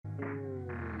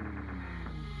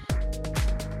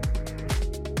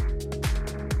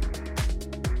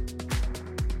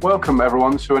Welcome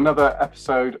everyone to another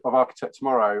episode of Architect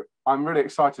Tomorrow. I'm really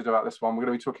excited about this one. We're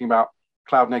going to be talking about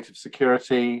cloud native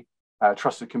security,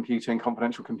 trusted computing,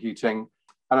 confidential computing,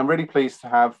 and I'm really pleased to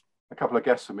have a couple of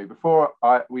guests with me. Before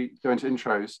we go into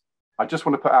intros, I just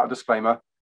want to put out a disclaimer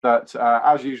that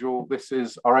as usual, this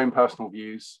is our own personal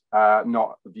views,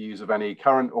 not the views of any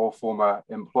current or former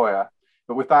employer.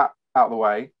 But with that out of the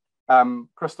way,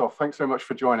 Christoph, thanks so much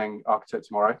for joining Architect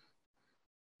Tomorrow.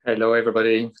 Hello,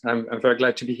 everybody. I'm very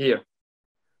glad to be here.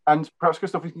 And perhaps,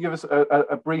 Christoph, you can give us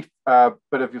a brief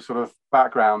bit of your sort of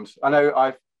background. I know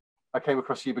I came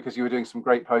across you because you were doing some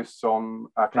great posts on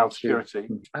cloud security.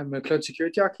 I'm a cloud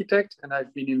security architect, and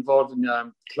I've been involved in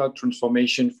cloud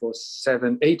transformation for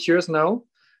 7-8 years now.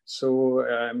 So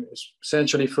I'm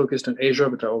essentially focused on Azure,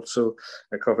 but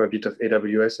I cover a bit of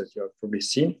AWS, as you have probably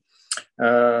seen.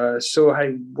 So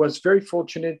I was very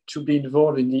fortunate to be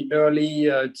involved in the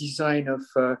early design of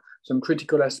some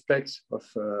critical aspects of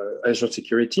Azure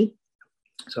security.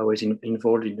 So I was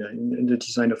involved in the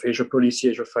design of Azure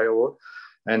Policy, Azure Firewall.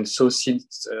 And so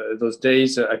since those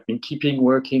days, I've been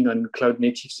working on cloud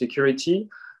native security,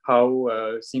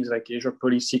 how things like Azure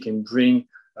Policy can bring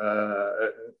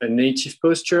a native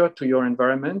posture to your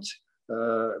environment.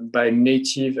 By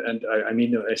native, and I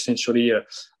mean essentially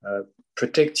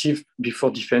protective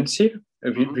before defensive,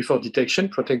 before detection,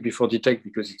 protect before detect,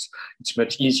 because it's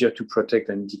much easier to protect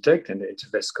than detect, and it's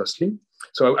less costly.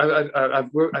 So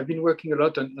I've been working a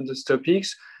lot on those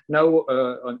topics. Now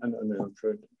on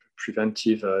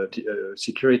preventive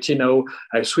security. Now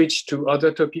I switched to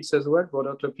other topics as well,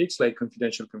 broader topics like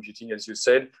confidential computing, as you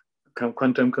said,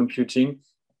 quantum computing,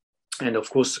 and of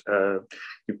course, the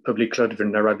public cloud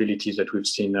vulnerabilities that we've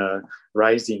seen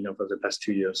rising over the past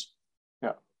 2 years.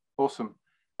 Yeah, awesome.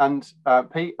 And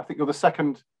Pete, I think you're the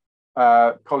second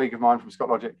colleague of mine from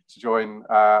ScotLogic to join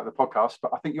the podcast,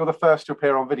 but I think you're the first to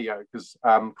appear on video because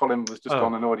Colin was just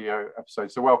on an audio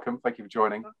episode. So welcome. Thank you for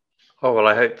joining. Oh, well,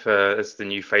 I hope as the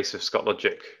new face of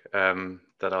ScotLogic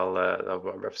that I'll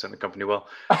represent the company well.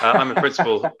 I'm a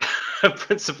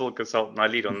principal consultant. I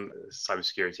lead on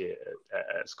cybersecurity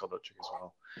at ScotLogic as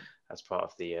well as part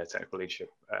of the technical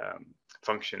leadership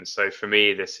function. So for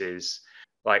me, this is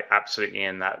like absolutely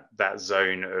in that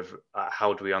zone of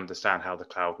how do we understand how the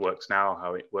cloud works now,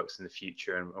 how it works in the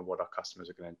future, and what our customers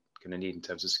are going to need in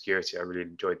terms of security. I really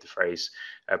enjoyed the phrase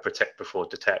protect before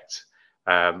detect.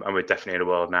 And we're definitely in a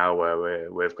world now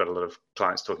where we've got a lot of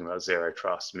clients talking about zero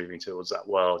trust, moving towards that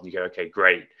world. And you go, okay,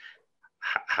 great.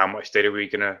 How much data are we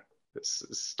going to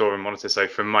store and monitor? So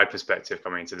from my perspective,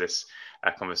 coming into this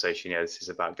conversation, this is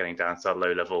about getting down to that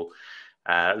low level,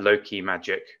 low key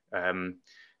magic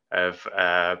of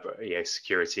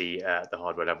security at the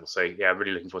hardware level. So I'm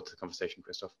really looking forward to the conversation,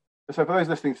 Christoph. So for those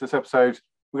listening to this episode,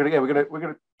 we're going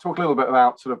to talk a little bit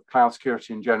about sort of cloud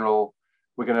security in general.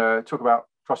 We're going to talk about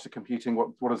trusted computing.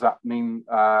 What does that mean?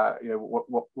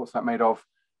 What's that made of?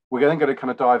 We're then going to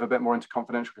kind of dive a bit more into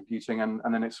confidential computing and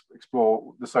then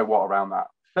explore the so what around that.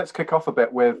 Let's kick off a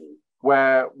bit with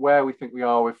where we think we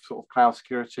are with sort of cloud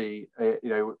security.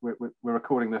 We're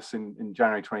recording this in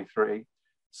January 23.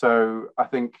 So I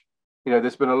think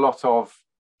there's been a lot of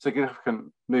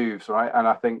significant moves, right? And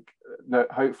I think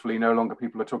hopefully no longer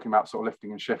people are talking about sort of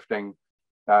lifting and shifting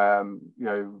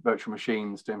virtual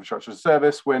machines to infrastructure as a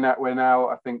service. We're now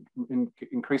I think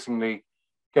increasingly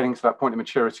getting to that point of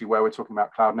maturity where we're talking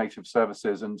about cloud native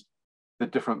services and the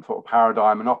different sort of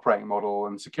paradigm and operating model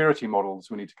and security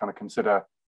models we need to kind of consider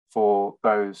for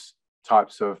those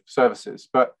types of services.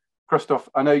 But Christoph,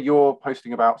 I know you're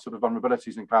posting about sort of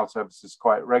vulnerabilities in cloud services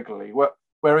quite regularly.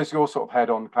 Where is your sort of head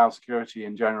on cloud security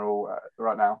in general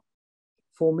right now?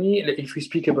 For me, if we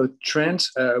speak about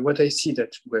trends, what I see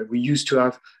that where we used to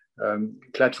have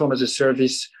platform as a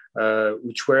service,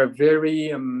 which were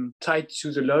very tied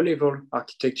to the low-level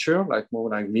architecture, more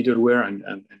like middleware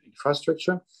and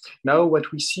infrastructure. Now,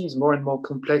 what we see is more and more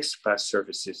complex PaaS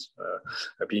services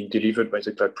being delivered by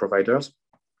the cloud providers,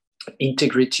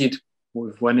 integrated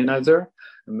with one another.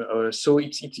 So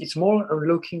it's more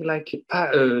looking like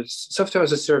software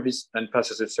as a service and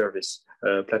PaaS as a service,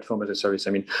 platform as a service.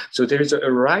 So there is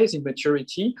a rise in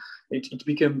maturity. It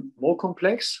became more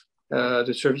complex.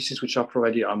 The services which are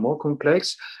provided are more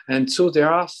complex. And so there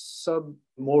are some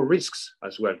more risks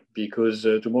as well, because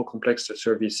the more complex the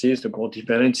service is, the more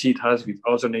dependency it has with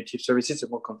other native services, the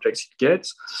more complex it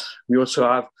gets. We also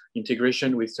have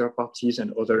integration with third parties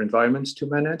and other environments to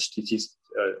manage. This is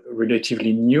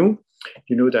relatively new.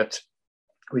 You know that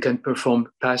we can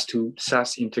perform PaaS to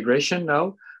SaaS integration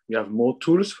now. We have more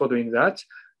tools for doing that.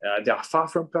 They are far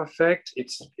from perfect.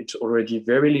 It's already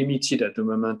very limited at the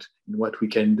moment in what we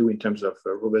can do in terms of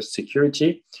robust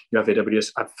security. You have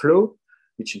AWS AppFlow,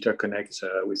 which interconnects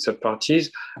with third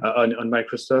parties. On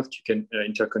Microsoft, you can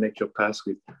interconnect your PaaS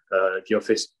with the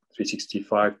Office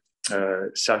 365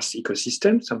 SaaS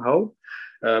ecosystem somehow.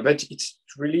 But it's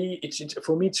really,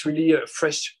 for me, it's really a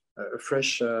fresh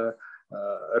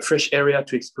area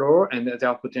to explore, and there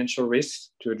are potential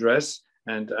risks to address,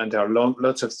 and there are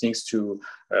lots of things to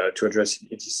address in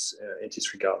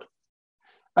this regard.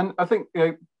 And I think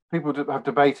people have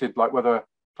debated like whether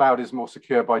cloud is more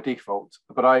secure by default,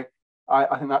 but I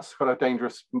think that's quite a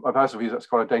dangerous. My personal view, that's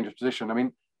quite a dangerous position. I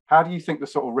mean, how do you think the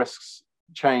sort of risks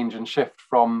change and shift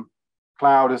from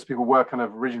cloud as people were kind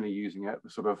of originally using it, the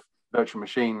sort of virtual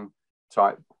machine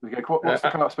type? What's the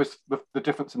kind of, I suppose, the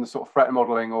difference in the sort of threat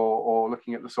modeling or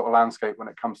looking at the sort of landscape when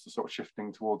it comes to sort of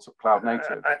shifting towards cloud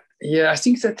native? I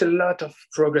think that a lot of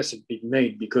progress has been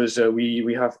made because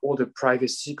we have all the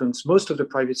privacy most of the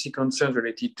privacy concerns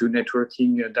related to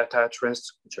networking, data at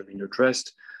rest, which have been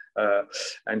addressed.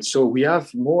 And so we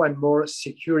have more and more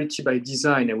security by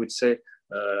design, I would say.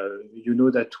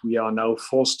 That we are now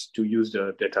forced to use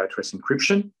the data at rest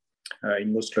encryption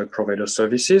in most cloud provider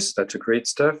services. That's a great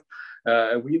stuff.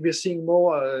 We're seeing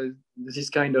more this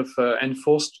kind of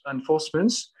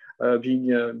enforcements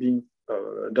being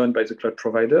done by the cloud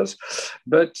providers.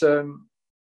 But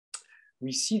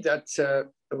we see that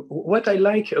what I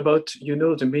like about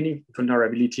the many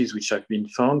vulnerabilities which have been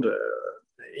found,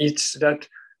 it's that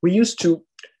we used to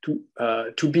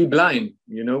be blind,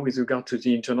 with regard to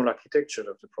the internal architecture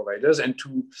of the providers and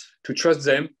to trust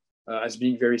them as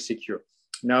being very secure.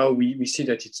 Now we see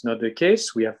that it's not the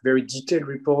case. We have very detailed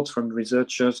reports from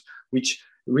researchers which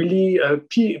really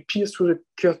pierce through the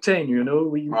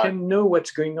curtain. We can know what's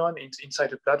going on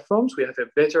inside the platforms. We have a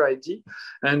better idea,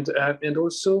 and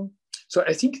also, so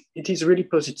I think it is really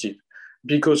positive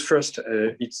because first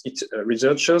it's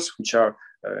researchers which are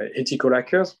ethical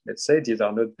hackers. Let's say these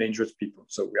are not dangerous people.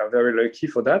 So we are very lucky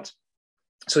for that.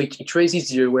 So it raises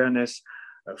the awareness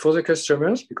for the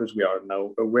customers, because we are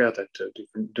now aware that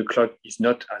the cloud is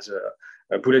not as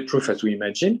bulletproof as we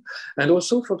imagine, and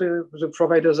also for the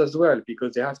providers as well,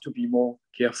 because they have to be more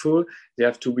careful, they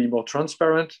have to be more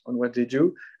transparent on what they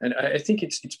do, and I think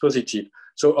it's positive.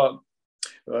 So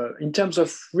in terms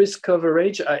of risk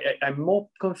coverage, I'm more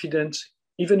confident,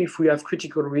 even if we have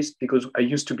critical risk, because I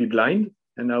used to be blind,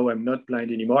 and now I'm not blind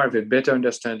anymore. I have a better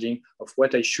understanding of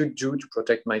what I should do to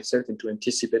protect myself and to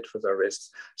anticipate further risks.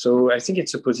 So I think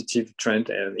it's a positive trend,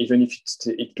 and even if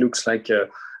it looks like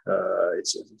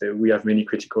we have many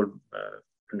critical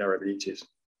vulnerabilities.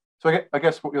 So I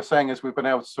guess what you're saying is we've been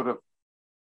able to sort of,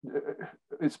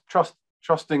 it's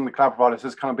trusting the cloud providers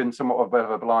has kind of been somewhat of a bit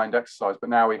of a blind exercise, but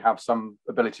now we have some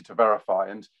ability to verify.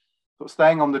 And sort of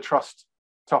staying on the trust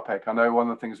topic, I know one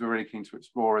of the things we're really keen to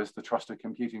explore is the trusted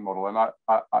computing model, and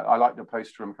I like the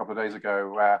post from a couple of days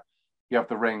ago where you have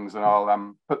the rings, and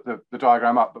I'll put the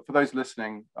diagram up. But for those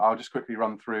listening, I'll just quickly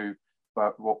run through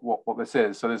what this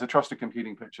is. So there's a trusted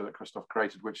computing picture that Christophe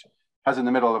created, which has in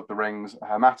the middle of the rings a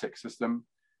hermetic system.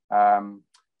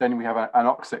 Then we have an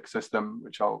OXIC system,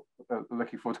 which I'll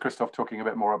looking forward to Christophe talking a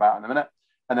bit more about in a minute.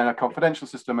 And then a confidential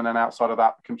system, and then outside of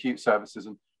that, compute services.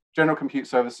 And general compute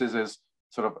services is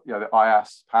sort of the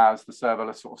IaaS, PaaS, the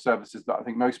serverless sort of services that I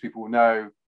think most people know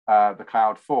the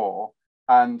cloud for.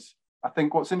 And I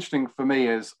think what's interesting for me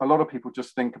is a lot of people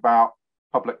just think about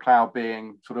public cloud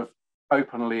being sort of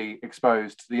openly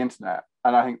exposed to the internet.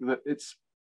 And I think that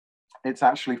it's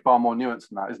actually far more nuanced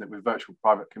than that, isn't it? With virtual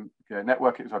private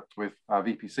networking, with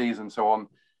VPCs and so on,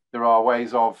 there are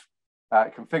ways of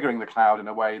configuring the cloud in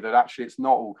a way that actually it's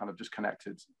not all kind of just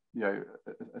connected,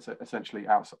 essentially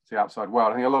outside the outside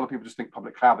world. I think a lot of people just think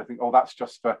public cloud, they think, oh, that's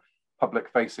just for public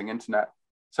facing internet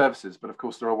services. But of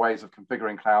course, there are ways of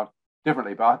configuring cloud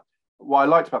differently. But what I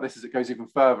liked about this is it goes even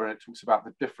further, and it talks about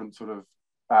the different sort of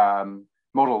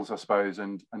models, I suppose,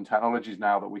 and technologies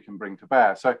now that we can bring to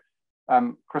bear. So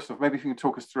Christophe, maybe if you can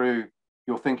talk us through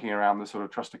your thinking around the sort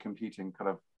of trusted computing kind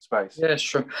of space. Yeah,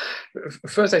 sure.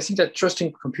 First, I think that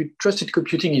trusted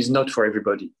computing is not for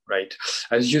everybody, right?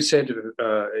 As you said,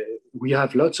 we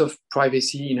have lots of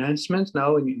privacy enhancements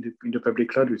now in the public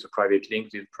cloud with the private link,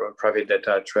 the private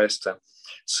data at rest.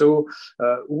 So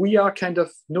we are kind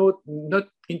of not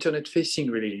internet facing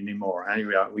really anymore.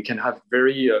 And we can have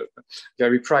very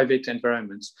private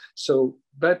environments. So,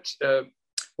 but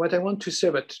what I want to say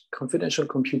about confidential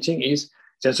computing is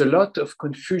there's a lot of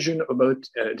confusion about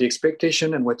the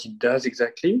expectation and what it does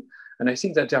exactly. And I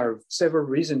think that there are several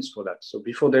reasons for that. So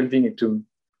before delving into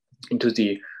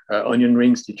the onion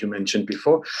rings that you mentioned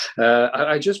before,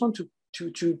 I just want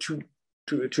to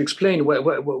to explain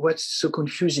what's so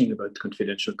confusing about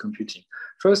confidential computing.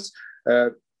 First,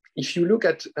 if you look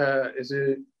at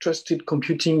the Trusted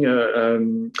Computing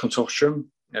Consortium,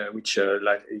 which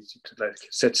like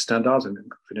sets standards in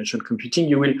confidential computing,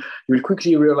 you will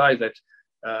quickly realize that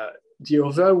the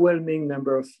overwhelming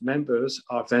number of members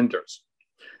are vendors.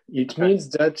 It means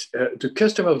that the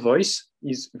customer voice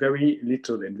is very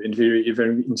little and very,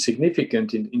 very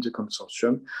insignificant in the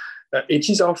consortium. It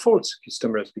is our fault,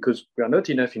 customers, because we are not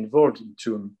enough involved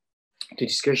into the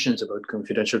discussions about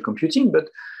confidential computing, but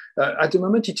at the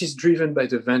moment it is driven by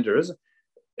the vendors,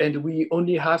 and we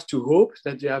only have to hope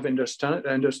that they have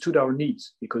understood our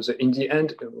needs, because in the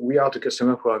end, we are the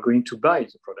customer who are going to buy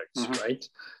the products, right?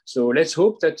 So let's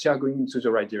hope that they are going into the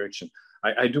right direction.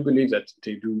 I do believe that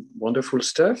they do wonderful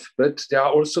stuff, but there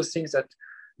are also things that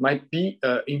might be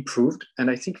improved. And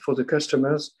I think for the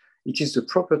customers, it is the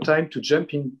proper time to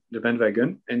jump in the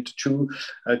bandwagon and to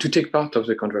take part of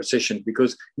the conversation,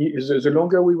 because the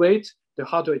longer we wait, the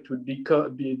harder it would be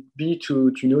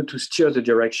to steer the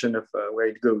direction of where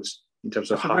it goes in terms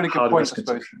of hardware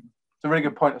consumption. It's a really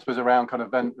good point, I suppose, around kind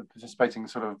of participating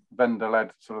sort of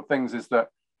vendor-led sort of things, is that,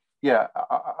 yeah,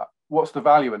 what's the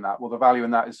value in that? Well, the value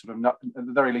in that is sort of at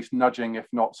the very least nudging, if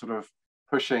not sort of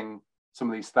pushing some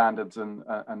of these standards and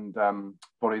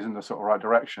bodies in the sort of right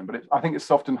direction. But I think it's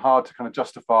often hard to kind of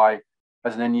justify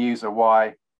as an end user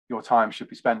why your time should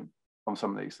be spent on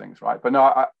some of these things, right? But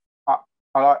no,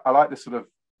 I like this sort of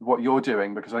what you're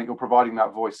doing, because I think you're providing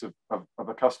that voice of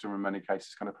a customer in many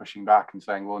cases, kind of pushing back and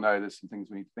saying, well, no, there's some things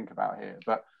we need to think about here.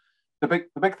 But the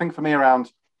big thing for me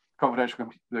around confidential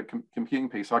computing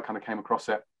piece, I kind of came across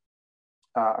it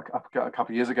a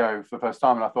couple of years ago for the first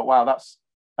time, and I thought, wow, that's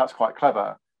quite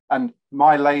clever. And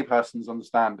my layperson's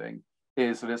understanding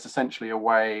is that it's essentially a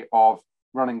way of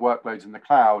running workloads in the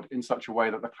cloud in such a way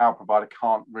that the cloud provider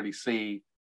can't really see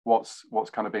what's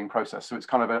kind of being processed. So it's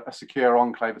kind of a secure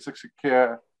enclave. It's a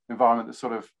secure environment that's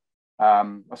sort of,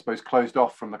 I suppose, closed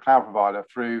off from the cloud provider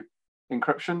through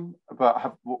encryption.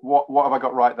 But what have I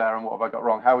got right there, and what have I got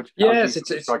wrong? How would you? Yes,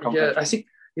 I think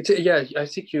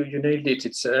you nailed it.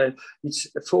 It's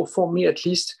for me at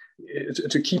least.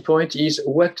 The key point is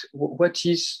what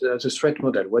is the threat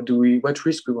model? What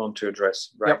risk we want to address,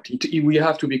 right? Yep. We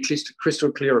have to be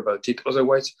crystal clear about it.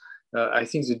 Otherwise, I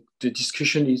think the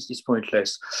discussion is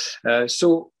pointless.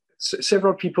 So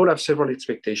several people have several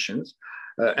expectations.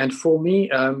 And for me,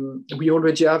 we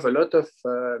already have a lot of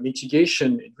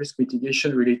risk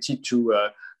mitigation related to,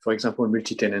 for example,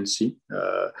 multi-tenancy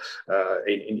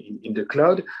in the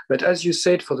cloud. But as you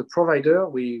said, for the provider,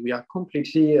 we are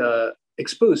completely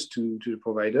exposed to the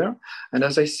provider. And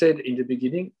as I said in the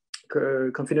beginning,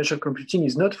 confidential computing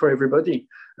is not for everybody.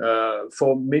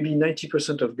 For maybe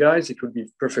 90% of guys, it would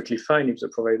be perfectly fine if the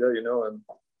provider,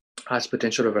 has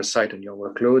potential oversight on your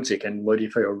workloads. They can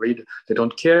modify or read. They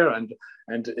don't care, and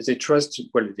they trust.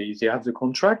 Well, they have the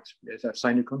contract. They have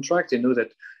signed a contract. They know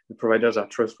that the providers are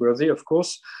trustworthy, of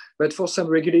course. But for some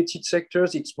regulated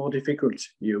sectors, it's more difficult.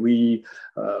 We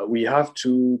have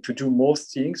to do more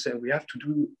things, and we have to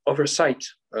do oversight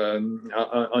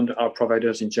on our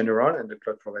providers in general, and the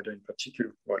cloud provider in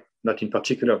particular. Well, not in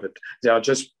particular, but they are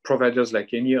just providers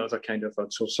like any other kind of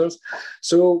outsourcers.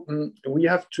 So we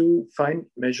have to find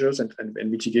measures and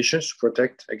mitigations to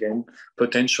protect, again,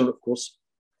 potential, of course,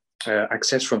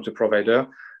 access from the provider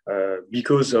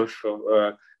because of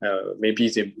maybe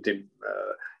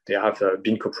they have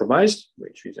been compromised,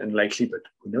 which is unlikely, but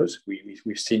who knows?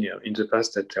 We've seen in the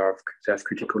past that they have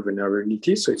critical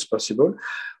vulnerabilities, so it's possible,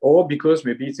 or because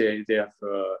maybe they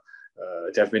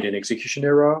have made an execution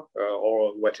error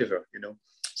or whatever,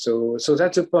 So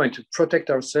that's the point: to protect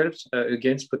ourselves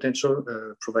against potential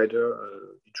provider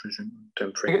intrusion,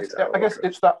 tampering. I guess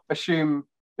it's that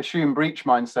assume breach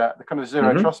mindset, the kind of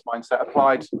zero trust mindset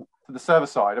applied to the server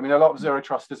side. I mean, a lot of zero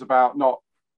trust is about not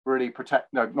really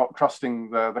not trusting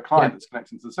the client that's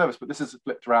connecting to the service, but this is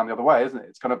flipped around the other way, isn't it?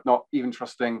 It's kind of not even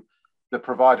trusting the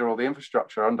provider or the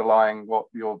infrastructure underlying what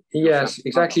your yes,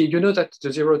 exactly. You know that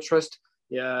the zero trust,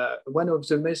 one of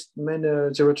the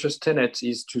main zero trust tenets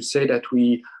is to say that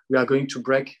we are going to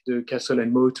break the castle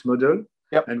and moat model.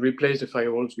 Yep. And replace the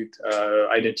firewalls with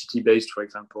identity-based, for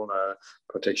example,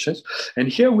 protections. And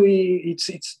here it's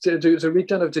the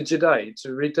return of the Jedi. It's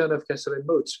a return of castle and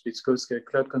moats, because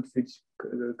cloud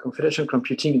confidential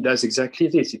computing does exactly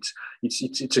this.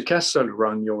 It's a castle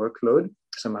around your workload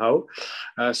somehow.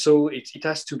 So it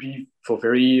has to be for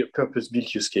very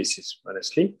purpose-built use cases,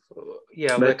 honestly.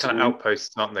 Yeah, they're kind of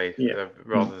outposts, aren't they? Yeah.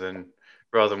 Rather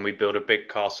than we build a big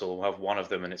castle, we'll have one of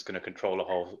them, and it's going to control a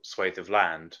whole swathe of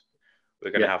land. We're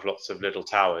going to have lots of little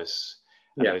towers,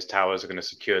 and those towers are going to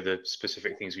secure the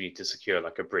specific things we need to secure,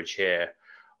 like a bridge here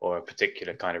or a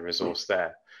particular kind of resource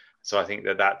there. So I think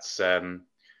that's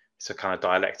it's a kind of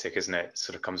dialectic, isn't it? It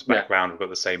sort of comes back around. We've got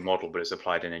the same model, but it's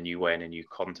applied in a new way, in a new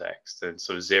context. And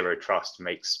sort of zero trust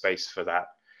makes space for that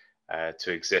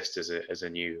to exist as a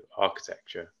new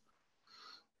architecture.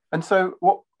 And so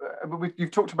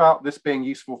you've talked about this being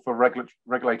useful for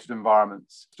regulated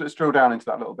environments. Let's drill down into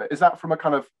that a little bit. Is that from a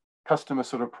kind of customer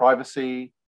sort of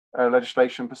privacy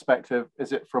legislation perspective?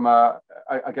 Is it from I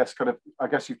guess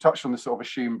you've touched on this sort of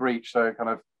assumed breach. So kind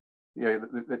of,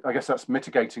 I guess that's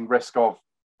mitigating risk of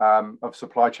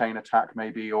supply chain attack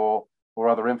maybe, or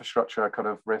other infrastructure kind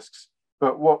of risks.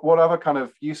 But what other kind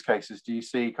of use cases do you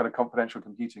see kind of confidential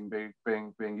computing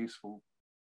being useful?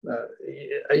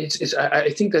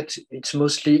 I think that it's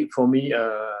mostly for me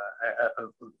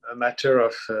a matter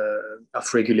of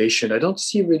regulation. I don't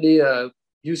see really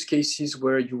use cases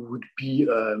where you would be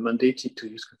mandated to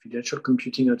use confidential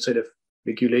computing outside of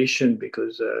regulation,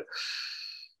 because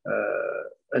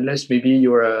unless maybe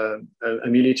you're a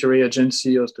military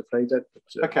agency or stuff like that.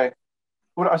 But, okay.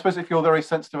 Well, I suppose if you're very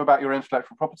sensitive about your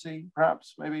intellectual property,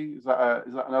 perhaps maybe is that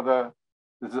another?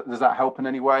 Does that help in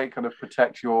any way? Kind of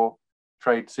protect your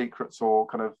trade secrets or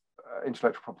kind of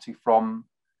intellectual property from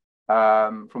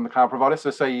the cloud provider. So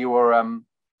say you were,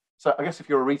 so I guess if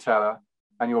you're a retailer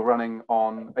and you're running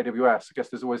on AWS, I guess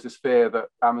there's always this fear that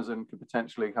Amazon could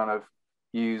potentially kind of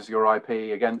use your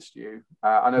IP against you.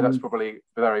 I know that's probably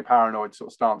a very paranoid sort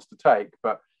of stance to take,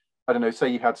 but I don't know, say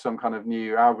you had some kind of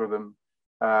new algorithm,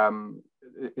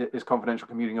 is confidential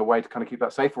computing a way to kind of keep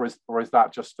that safe, or is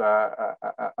that just a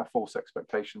false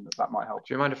expectation that might help?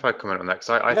 Do you mind if I comment on that?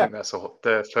 Because I think that's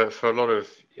for a lot of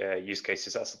use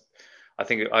cases. I'm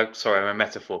a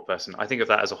metaphor person. I think of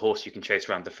that as a horse you can chase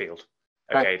around the field.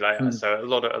 Okay, so a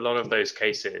lot of those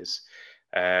cases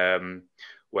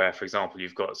where, for example,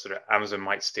 you've got sort of Amazon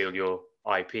might steal your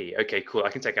IP. Okay, cool. I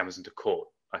can take Amazon to court.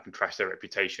 I can trash their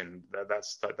reputation.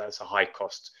 That's a high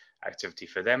cost activity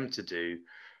for them to do.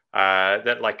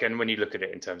 And when you look at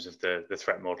it in terms of the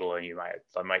threat model, and I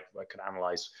can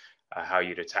analyze how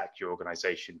you'd attack your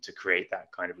organization to create that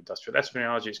kind of industrial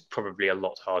espionage. It's probably a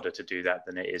lot harder to do that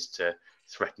than it is to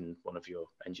threaten one of your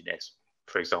engineers,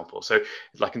 for example. So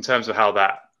like in terms of how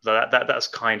that's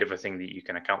kind of a thing that you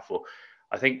can account for.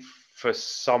 I think for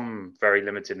some very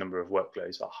limited number of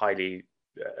workloads, are highly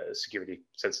security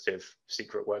sensitive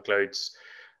secret workloads,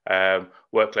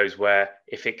 workloads where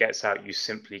if it gets out, you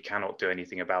simply cannot do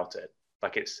anything about it.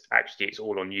 Like it's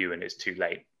all on you and it's too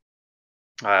late.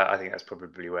 I think that's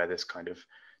probably where this kind of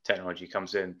technology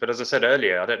comes in. But as I said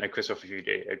earlier, I don't know, Christoph, if you'd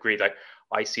agree, like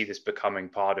I see this becoming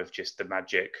part of just the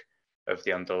magic of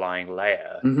the underlying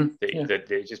layer,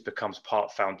 that it just becomes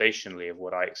part foundationally of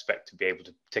what I expect to be able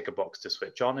to tick a box to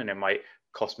switch on. And it might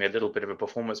cost me a little bit of a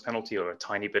performance penalty or a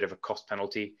tiny bit of a cost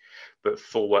penalty, but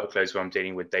for workloads where I'm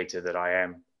dealing with data that I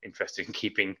am interested in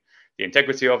keeping the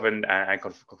integrity of and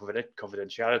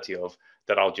confidentiality of,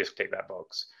 that I'll just tick that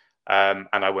box. And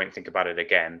I won't think about it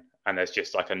again. And there's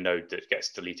just like a node that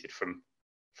gets deleted from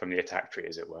the attack tree,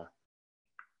 as it were.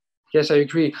 Yes, I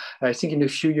agree. I think in a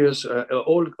few years,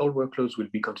 all workloads will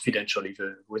be confidential,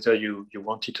 whether you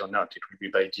want it or not. It will be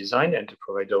by design, and the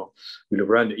provider will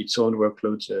run its own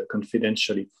workloads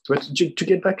confidentially. But to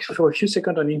get back for a few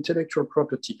seconds on intellectual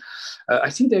property, I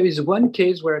think there is one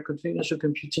case where confidential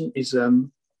computing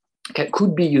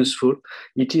could be useful.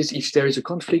 It is if there is a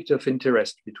conflict of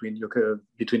interest between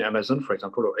Amazon, for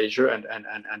example, or Azure and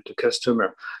the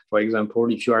customer. For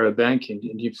example, if you are a bank and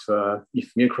if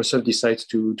Microsoft decides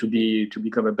to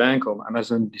become a bank, or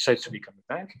Amazon decides to become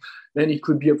a bank, then it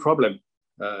could be a problem,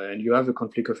 and you have a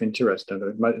conflict of interest, and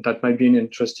that might be an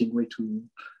interesting way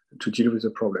to deal with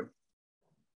the problem.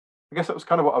 I guess that was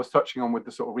kind of what I was touching on with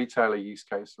the sort of retailer use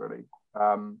case, really.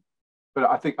 But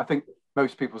I think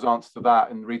most people's answer to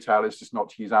that in retail is just not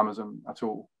to use Amazon at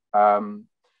all.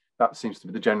 That seems to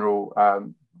be the general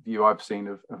view I've seen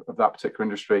of that particular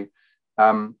industry.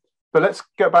 But let's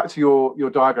get back to your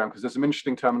diagram, because there's some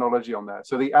interesting terminology on there.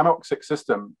 So the anoxic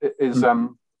system is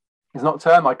not a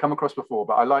term I'd come across before,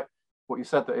 but I like what you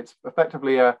said, that it's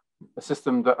effectively a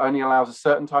system that only allows a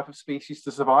certain type of species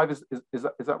to survive. Is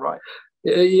that right?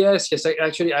 Yes.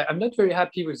 I'm not very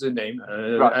happy with the name.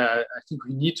 Right. I think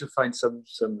we need to find some.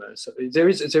 There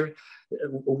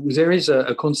is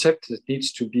a concept that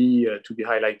needs to be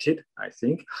highlighted, I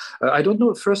think. I don't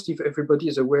know first if everybody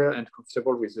is aware and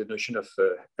comfortable with the notion of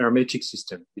hermetic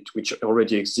system, which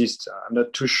already exists. I'm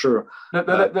not too sure.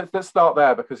 Let's start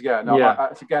there, because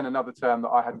it's again another term that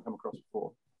I hadn't come across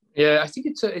before. Yeah, I think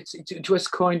it was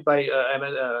coined by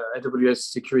AWS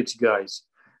security guys,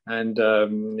 and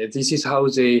this is how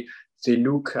they they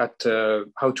look at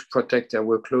how to protect their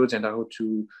workloads and how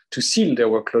to seal their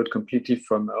workload completely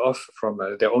from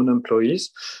their own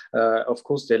employees. Of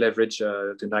course, they leverage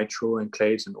the Nitro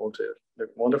enclaves and all the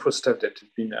wonderful stuff that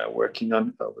they've been working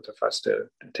on over the past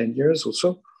 10 years or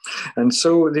so. And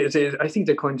so I think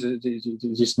they coined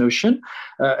this notion,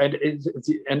 and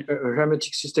a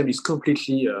hermetic system is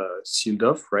completely sealed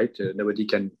off, right? Nobody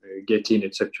can get in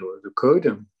except the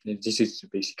code. This is the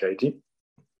basic idea.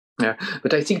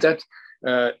 But I think that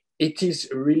it is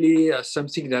really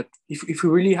something that if we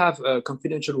really have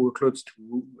confidential workloads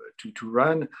to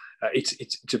run,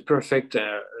 it's a perfect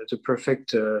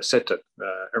setup,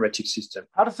 hermetic system.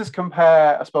 How does this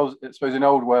compare, I suppose in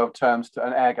old world terms, to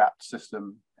an air-gapped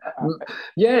system?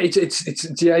 Yeah,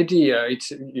 it's the idea.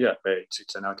 It's an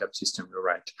air-gapped system. You're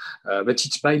right, but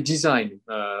it's by design,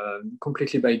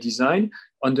 completely by design.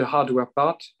 On the hardware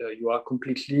part, you are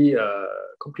completely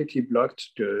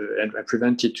blocked and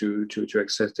prevented to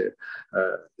access the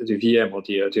VM or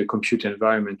the compute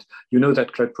environment. You know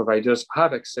that cloud providers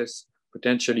have access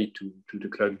potentially to the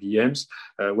cloud VMs.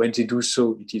 When they do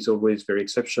so, it is always very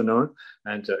exceptional,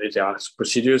 and there are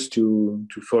procedures to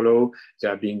follow. They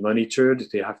are being monitored.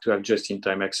 They have to have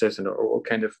just-in-time access and all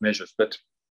kind of measures. But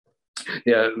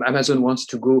yeah, Amazon wants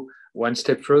to go one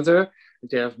step further.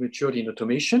 They have matured in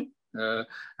automation,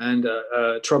 and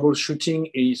troubleshooting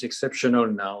is exceptional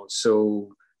now.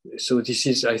 So this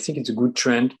is, I think, it's a good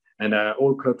trend, and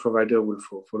all cloud providers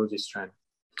will follow this trend.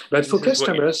 But for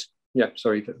customers. Yeah,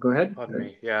 sorry, go ahead. Pardon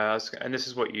me. Yeah, and this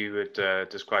is what you would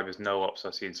describe as no-ops.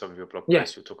 I see in some of your blog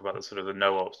posts, you'll talk about the sort of the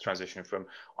no-ops transition from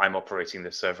I'm operating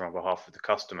this server on behalf of the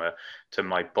customer to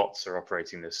my bots are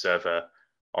operating this server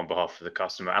on behalf of the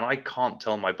customer. And I can't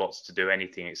tell my bots to do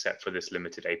anything except for this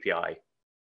limited API.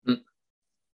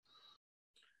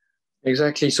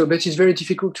 Exactly. So, but it's very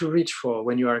difficult to reach for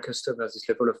when you are a customer at this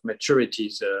level of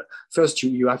maturity. First,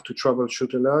 you have to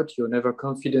troubleshoot a lot. You're never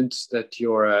confident that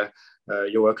your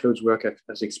workloads work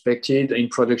as expected. In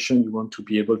production, you want to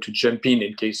be able to jump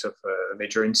in case of a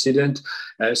major incident.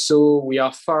 So we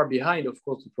are far behind, of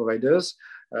course, the providers,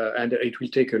 and it will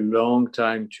take a long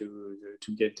time to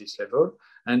get this level.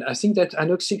 And I think that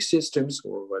anoxic systems,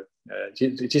 or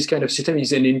this kind of system,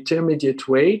 is an intermediate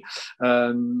way.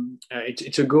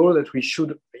 It's a goal that we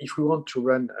should, if we want to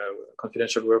run a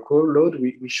confidential workload,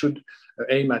 we should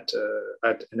aim at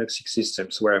anoxic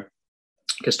systems where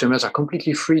customers are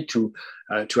completely free to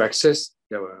access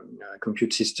their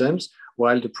compute systems,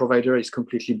 while the provider is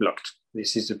completely blocked.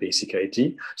 This is the basic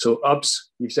idea. So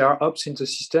ops, if there are ops in the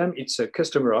system, it's a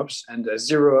customer ops and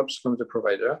zero ops from the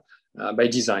provider by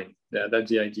design. That's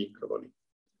the idea globally.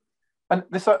 And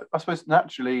this, I suppose,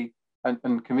 naturally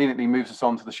and conveniently moves us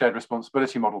on to the shared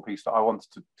responsibility model piece that I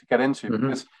wanted to get into,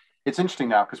 because it's interesting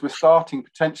now because we're starting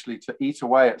potentially to eat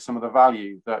away at some of the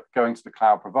value that going to the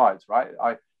cloud provides, right?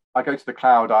 I go to the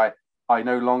cloud, I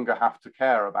no longer have to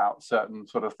care about certain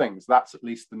sort of things. That's at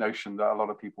least the notion that a lot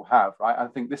of people have, right? I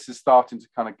think this is starting to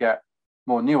kind of get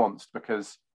more nuanced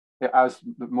because as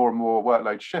more and more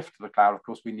workloads shift to the cloud, of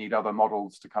course, we need other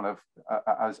models to kind of,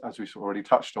 as we've already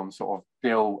touched on, sort of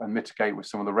deal and mitigate with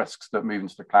some of the risks that moving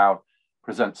to the cloud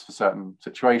presents for certain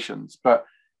situations. But,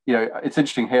 you know, it's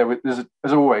interesting here,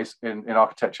 there's always in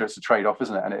architecture, it's a trade-off,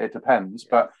 isn't it? And it depends.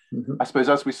 But I suppose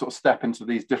as we sort of step into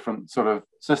these different sort of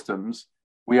systems,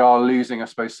 we are losing, I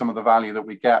suppose, some of the value that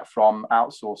we get from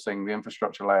outsourcing the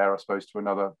infrastructure layer, I suppose, to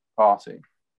another party.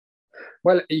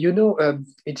 Well, you know,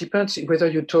 it depends whether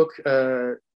you talk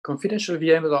confidential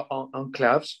VMs or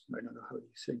enclaves. I don't know how you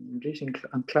say in English,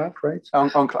 enclave, right?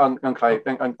 Enclave,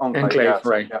 yeah,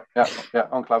 right. Yeah,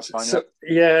 enclave's fine. So,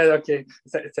 yeah, okay,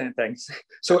 thanks.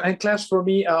 So enclaves for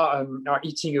me are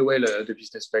eating away the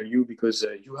business value because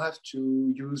you have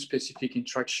to use specific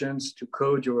instructions to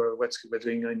code what's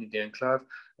going on in the enclave.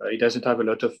 It doesn't have a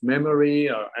lot of memory,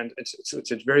 and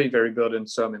it's very, very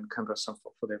burdensome and cumbersome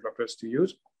for developers to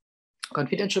use.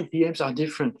 Confidential VMs are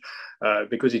different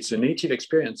because it's a native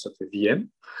experience of a VM.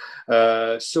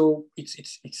 So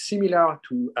it's similar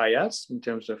to IaaS in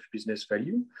terms of business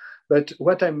value. But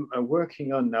what I'm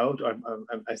working on now,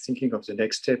 I'm thinking of the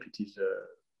next step. It is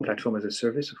platform as a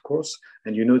service, of course.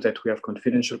 And you know that we have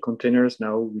confidential containers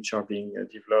now, which are being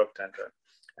developed and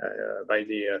by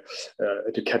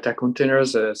the Kata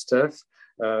containers stuff.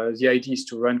 The idea is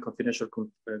to run confidential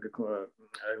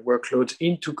workloads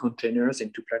into containers,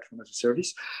 into platform as a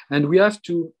service, and we have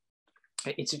to.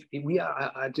 We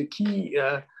are at the key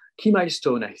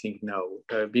milestone, I think, now,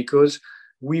 because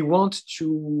we want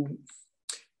to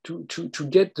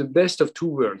get the best of two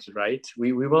worlds, right?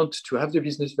 We want to have the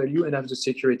business value and have the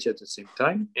security at the same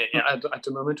time. At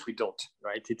the moment, we don't,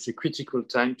 right? It's a critical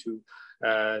time to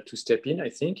step in, I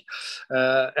think.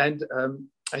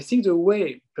 I think the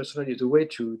way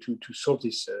to solve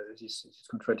this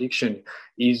contradiction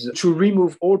is to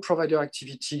remove all provider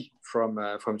activity from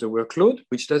the workload,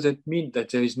 which doesn't mean that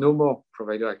there is no more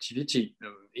provider activity.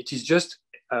 It is just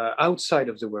outside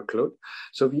of the workload.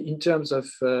 So in terms of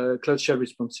cloud shared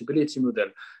responsibility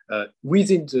model,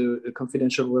 within the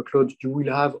confidential workload, you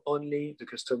will have only the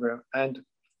customer and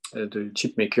the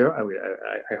chip maker.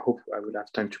 I hope I will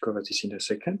have time to cover this in a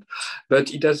second.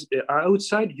 But it does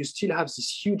outside, you still have this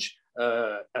huge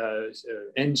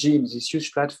engine, this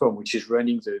huge platform, which is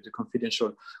running the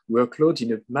confidential workload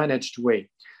in a managed way.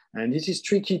 And this is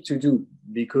tricky to do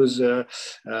because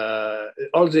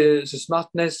all the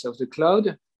smartness of the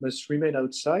cloud must remain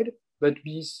outside, but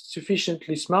be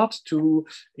sufficiently smart to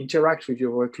interact with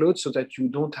your workload so that you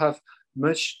don't have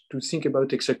much to think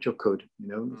about except your code.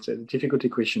 It's a difficult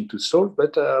equation to solve,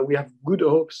 but we have good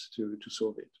hopes to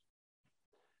solve it.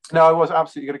 No, I was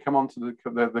absolutely going to come on to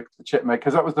the chip maker,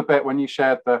 because that was the bit when you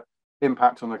shared the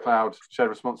impact on the cloud shared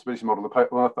responsibility model. I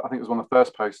think it was one of the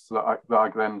first posts that I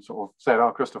then sort of said,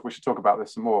 "Oh, Christoph, we should talk about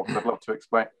this some more. I'd love to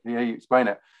hear you explain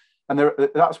it." And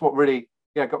that's what really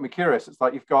got me curious. It's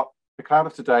like you've got the cloud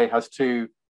of today has two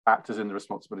actors in the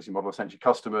responsibility model, essentially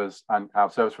customers and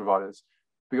cloud service providers.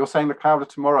 But you're saying the cloud of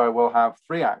tomorrow will have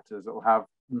three actors. It will have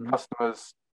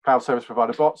customers, cloud service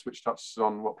provider bots, which touches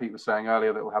on what Pete was saying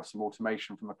earlier, that will have some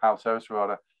automation from the cloud service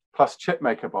provider, plus chip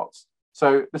maker bots.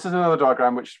 So this is another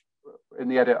diagram which, in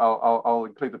the edit, I'll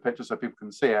include the picture so people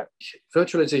can see it.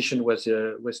 Virtualization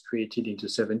was created in the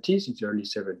 70s, in the early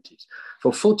 70s.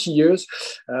 For 40 years,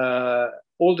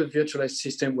 all the virtualized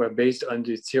systems were based on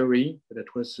the theory that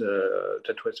was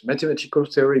mathematical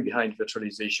theory behind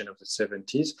virtualization of the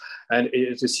 70s, and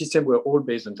the systems were all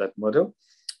based on that model,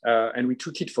 and we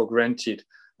took it for granted.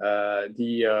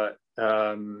 The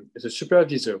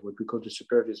supervisor, what we call the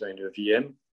supervisor in the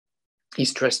VM,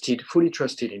 is fully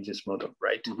trusted in this model,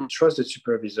 right? Mm-hmm. Trust the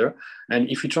supervisor. And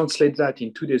if we translate that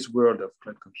in today's world of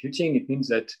cloud computing, it means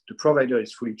that the provider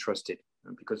is fully trusted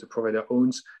because the provider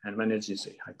owns and manages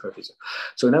a hypervisor.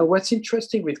 So now what's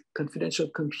interesting with confidential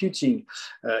computing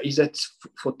is that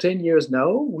for 10 years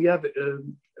now, we have a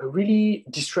really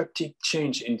disruptive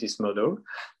change in this model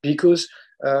because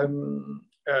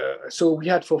so we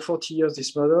had for 40 years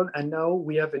this model, and now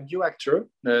we have a new actor,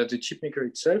 the chipmaker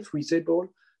itself, who is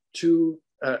able to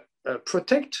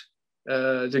protect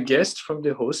the guest from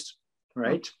the host,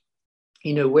 right?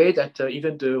 In a way that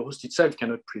even the host itself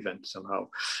cannot prevent somehow.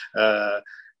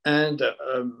 And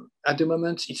at the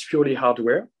moment, it's purely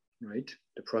hardware, right?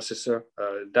 The processor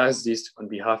does this on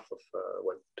behalf of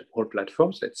the whole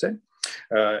platforms, let's say.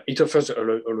 It offers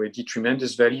already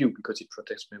tremendous value because it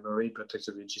protects memory, protects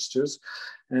the registers,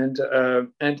 but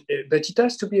it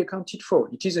has to be accounted for.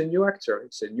 It is a new actor.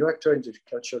 It's a new actor in the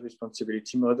cloud shared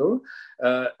responsibility model.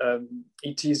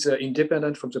 It is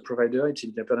independent from the provider. It's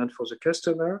independent for the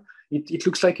customer. It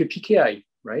looks like a PKI,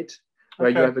 right? Where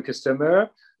you have a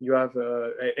customer, you have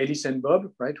Alice and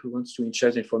Bob, right, who wants to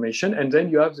share the information, and then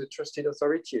you have the trusted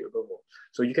authority above all.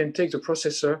 So you can take the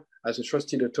processor as a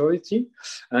trusted authority,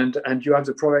 and you have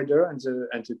the provider and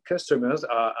the customers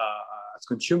are as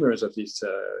consumers of this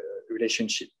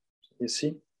relationship. You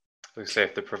see? Let's say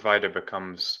if the provider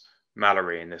becomes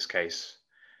Mallory in this case,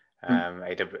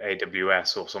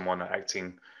 AWS or someone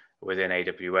acting within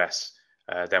AWS,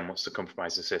 then wants to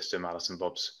compromise the system, Alice and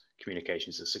Bob's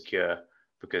communications are secure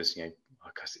because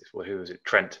who is it?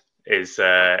 Trent is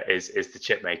the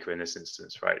chip maker in this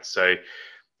instance, right? So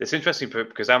it's interesting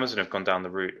because Amazon have gone down the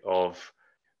route of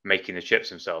making the chips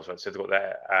themselves, right? So they've got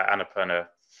their Annapurna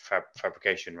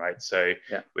fabrication, right? So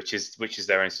which is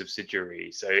their own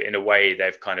subsidiary. So in a way,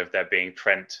 they're being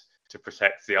Trent to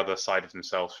protect the other side of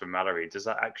themselves from Mallory. Does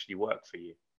that actually work for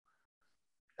you?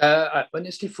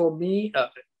 Honestly, for me,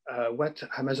 what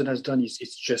Amazon has done is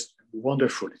just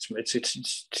wonderful. It's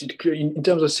in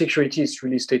terms of security, it's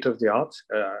really state of the art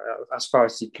as far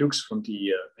as it looks from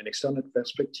an external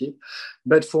perspective.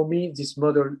 But for me, this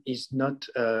model is not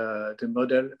the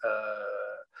model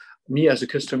me as a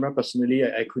customer personally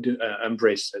I could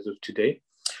embrace as of today,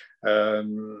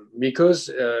 because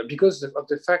of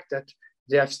the fact that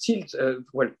they have still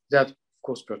they have of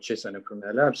course purchased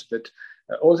Annapurna Labs, but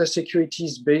all the security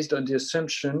is based on the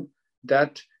assumption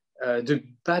that the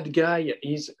bad guy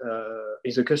is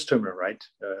a customer, right?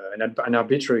 An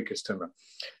arbitrary customer.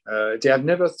 They have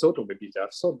never thought, or maybe they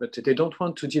have thought, but they don't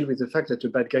want to deal with the fact that the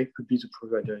bad guy could be the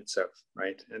provider itself,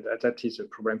 right? And that is a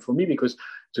problem for me because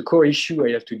the core issue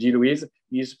I have to deal with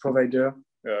is provider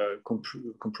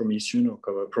compromission or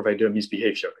provider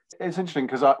misbehavior. It's interesting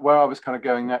because where I was kind of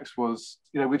going next was,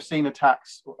 we've seen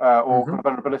attacks or kind of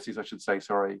vulnerabilities, I should say,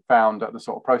 found at the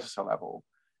sort of processor level.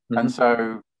 And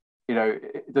so,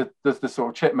 does the sort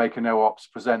of chip maker no ops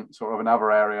present sort of another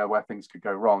area where things could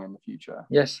go wrong in the future?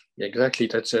 Yes, exactly.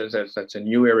 That's a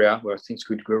new area where things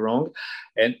could go wrong,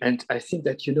 and I think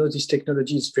that this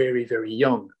technology is very, very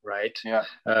young, right? Yeah.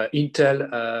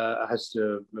 Intel has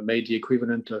made the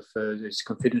equivalent of this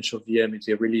confidential VM.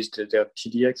 They released their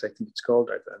TDX, I think it's called.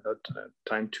 I've not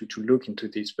time to look into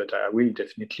this, but I will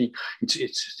definitely.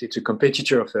 It's a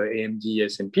competitor of AMD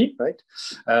SMP, right?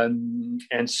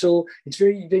 And so it's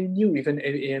very, very new. Even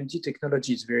AMD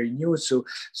technology is very new. So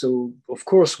of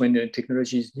course, when the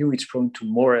technology is new, it's prone to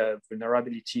more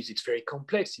vulnerabilities. It's very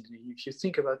complex. If you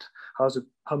think about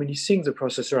how many things the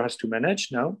processor has to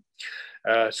manage now,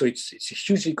 so it's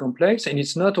hugely complex, and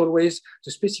it's not always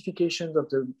the specifications of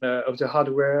the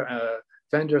hardware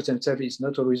vendors themselves is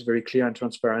not always very clear and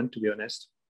transparent, to be honest.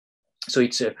 So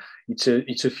it's a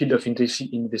field of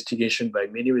investigation by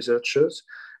many researchers,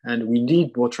 and we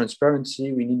need more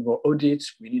transparency. We need more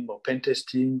audits. We need more pen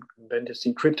testing,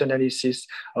 cryptanalysis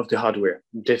of the hardware.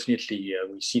 Definitely,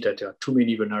 we see that there are too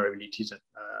many vulnerabilities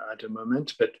at the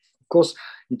moment. But of course,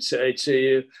 it's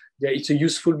a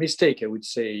useful mistake. I would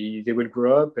say they will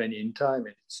grow up, and in time,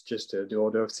 and it's just the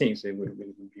order of things. They will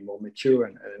be more mature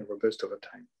and robust over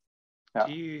time. Yeah.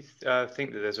 Do you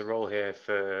think that there's a role here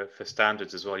for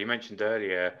standards as well? You mentioned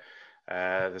earlier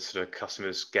the sort of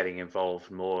customers getting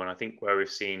involved more, and I think where we've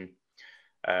seen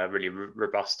really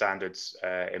robust standards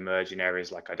emerge in areas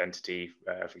like identity,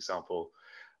 for example,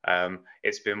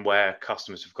 it's been where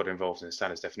customers have got involved in the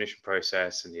standards definition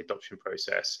process and the adoption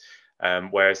process,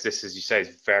 whereas this, as you say,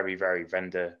 is very, very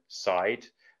vendor side.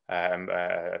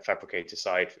 Fabricator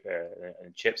side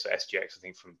and chips. So SGX, I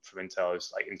think from Intel is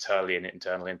like internally an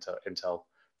internal Intel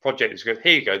project. It's good.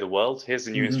 Here you go, the world. Here's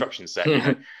the new instruction set.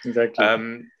 Exactly.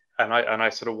 And I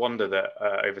sort of wonder that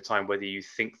over time whether you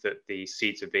think that the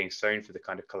seeds are being sown for the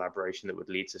kind of collaboration that would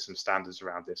lead to some standards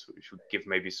around this, which would give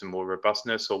maybe some more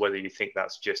robustness, or whether you think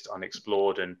that's just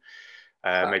unexplored and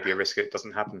maybe a risk it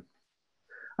doesn't happen.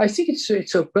 I think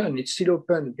it's open. It's still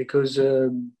open because.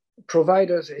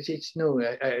 Providers,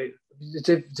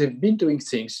 they've been doing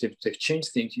things, they've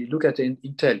changed things. You look at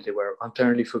Intel, they were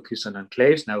entirely focused on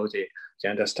enclaves. Now they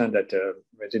understand that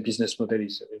the business model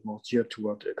is more geared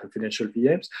toward confidential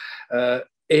VMs.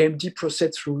 AMD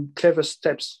proceeds through clever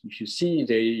steps. If you see,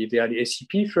 they are the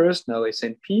SCP first, now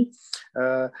SNP.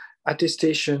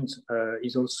 Attestations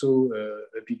is also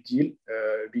a big deal,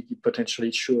 a big potential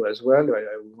issue as well. I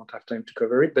won't have time to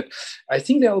cover it, but I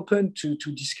think they're open to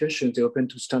discussion, they're open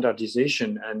to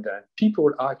standardization, and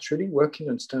people are actually working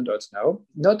on standards now.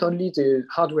 Not only the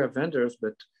hardware vendors,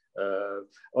 but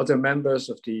other members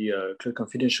of the Cloud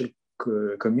Confidential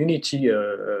community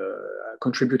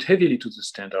contribute heavily to the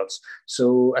standards.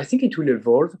 So I think it will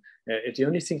evolve. The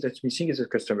only thing that's missing is a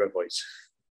customer voice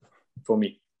for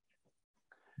me.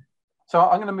 So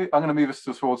I'm going to move us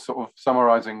towards sort of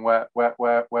summarizing where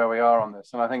we are on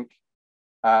this, and I think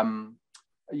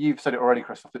you've said it already,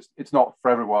 Christophe. It's not for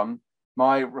everyone.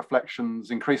 My reflections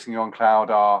increasingly on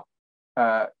cloud are,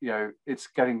 it's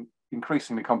getting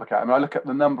increasingly complicated. I mean, I look at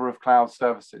the number of cloud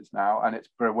services now, and it's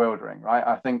bewildering, right?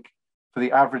 I think for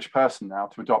the average person now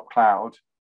to adopt cloud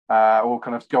or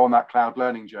kind of go on that cloud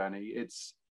learning journey,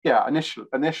 it's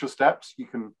initial steps. You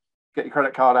can get your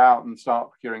credit card out and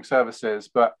start procuring services,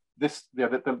 but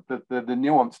the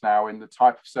nuance now in the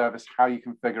type of service, how you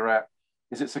configure it,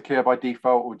 is it secure by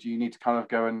default, or do you need to kind of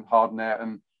go and harden it?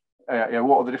 And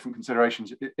what are the different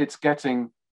considerations? It's getting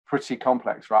pretty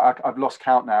complex, right? I've lost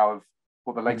count now of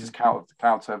what the latest count of the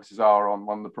cloud services are on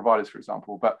one of the providers, for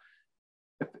example. But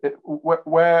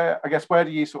where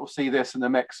do you sort of see this in the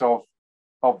mix of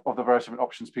the various different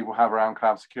options people have around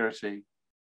cloud security?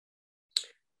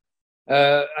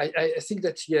 I think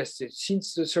that, yes,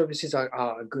 since the services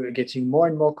are getting more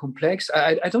and more complex,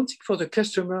 I don't think for the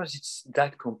customers it's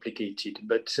that complicated,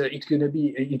 but it's going to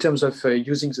be in terms of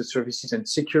using the services and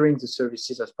securing the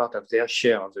services as part of their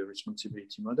share of the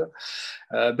responsibility model.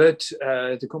 But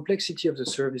the complexity of the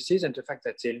services and the fact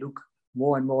that they look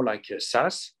more and more like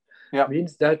SaaS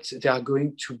means that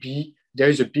there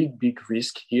is a big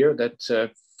risk here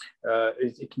that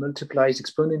it multiplies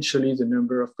exponentially the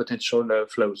number of potential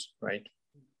flows, right?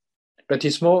 But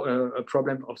it's more a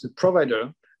problem of the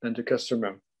provider than the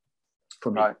customer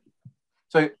for me. Right.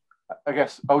 So I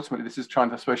guess ultimately this is trying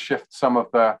to, I suppose, shift some of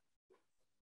the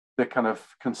kind of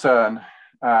concern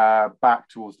back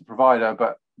towards the provider,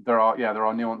 but there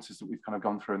are nuances that we've kind of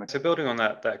gone through. So building on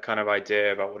that kind of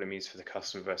idea about what it means for the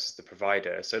customer versus the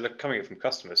provider. So look, coming from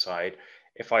customer side,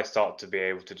 if I start to be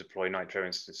able to deploy Nitro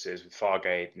instances with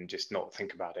Fargate and just not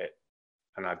think about it,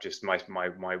 and I've just my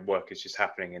work is just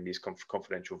happening in these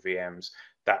confidential VMs,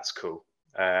 that's cool.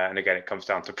 And again, it comes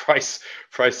down to price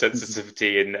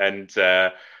sensitivity and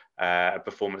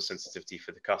performance sensitivity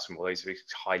for the customer. Well, these are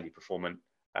highly performant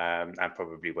and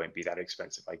probably won't be that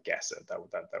expensive. I guess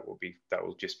that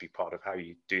will just be part of how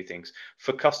you do things.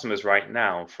 For customers right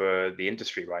now, for the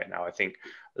industry right now, I think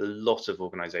a lot of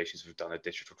organizations have done a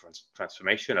digital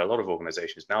transformation. A lot of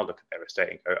organizations now look at their estate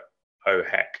and go, oh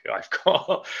heck, I've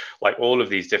got like all of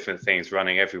these different things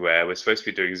running everywhere. We're supposed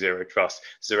to be doing zero trust.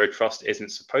 Zero trust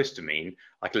isn't supposed to mean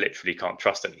I literally can't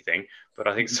trust anything. But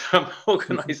I think some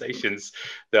organizations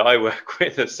that I work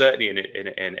with are certainly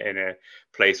in a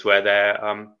place where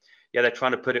they're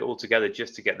trying to put it all together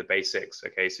just to get the basics.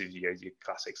 Okay, so your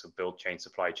classics of build chain,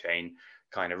 supply chain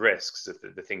kind of risks,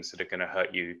 the things that are going to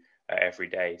hurt you every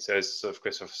day. So as sort of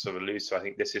Christoph sort of alludes to, I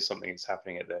think this is something that's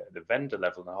happening at the vendor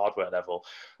level and the hardware level.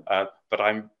 But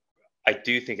I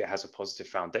do think it has a positive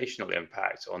foundational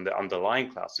impact on the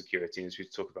underlying cloud security. And as we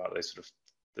talk about those sort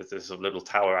of little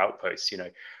tower outposts,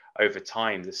 over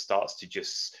time, this starts to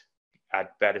just add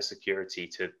better security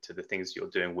to the things you're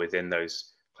doing within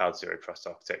those cloud zero trust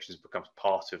architectures, becomes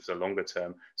part of the longer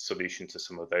term solution to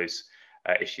some of those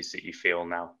issues that you feel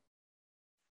now.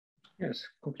 Yes,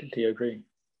 completely agree.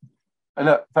 And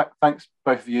look, thanks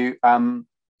both of you.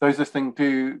 Those listening,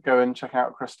 do go and check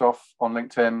out Christoph on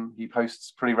LinkedIn. He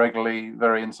posts pretty regularly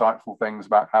very insightful things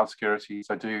about cloud security.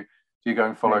 So do go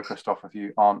and follow Christoph if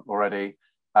you aren't already.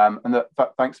 And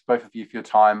thanks both of you for your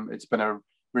time. It's been a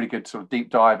really good sort of deep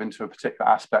dive into a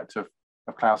particular aspect of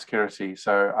cloud security.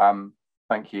 So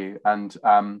thank you. And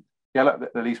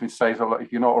look, that leaves me to say, so look,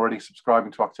 if you're not already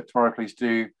subscribing to Architect Tomorrow, please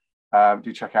do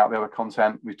check out the other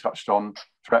content. We touched on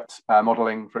threat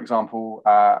modeling, for example,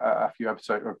 a few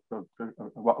episodes a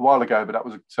while ago, but that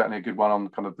was certainly a good one on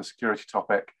kind of the security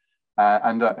topic.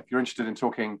 And if you're interested in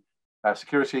talking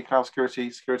security, cloud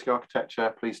security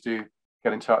architecture, please do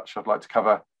get in touch. I'd like to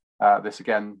cover this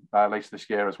again later this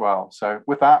year as well. So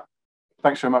with that,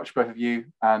 thanks very much, both of you.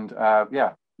 And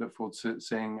look forward to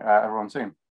seeing everyone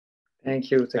soon.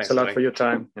 Thank you. Thanks a lot for your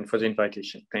time and for the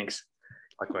invitation. Thanks.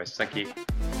 Likewise. Thank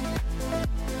you.